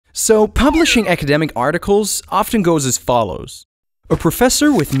So, publishing academic articles often goes as follows. A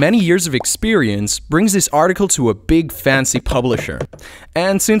professor with many years of experience brings this article to a big fancy publisher.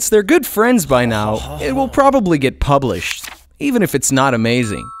 And since they're good friends by now, it will probably get published, even if it's not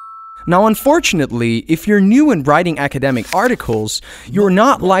amazing. Now, unfortunately, if you're new in writing academic articles, you're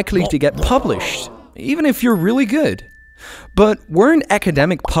not likely to get published, even if you're really good. But weren't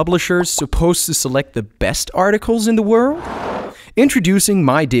academic publishers supposed to select the best articles in the world? Introducing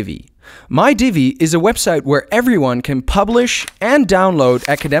Mydivvi. Mydivvi is a website where everyone can publish and download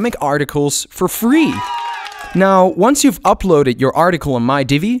academic articles for free. Now, once you've uploaded your article on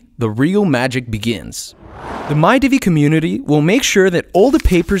Mydivvi, the real magic begins. The Mydivvi community will make sure that all the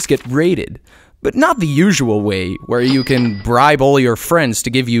papers get rated, but not the usual way, where you can bribe all your friends to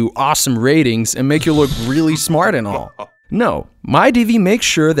give you awesome ratings and make you look really smart and all. No, Mydivvi makes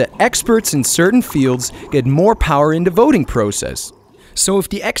sure that experts in certain fields get more power in the voting process. So if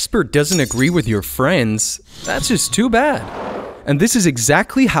the expert doesn't agree with your friends, that's just too bad. And this is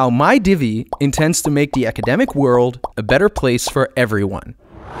exactly how Mydivvi intends to make the academic world a better place for everyone.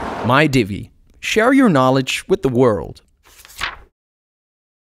 Mydivvi. Share your knowledge with the world.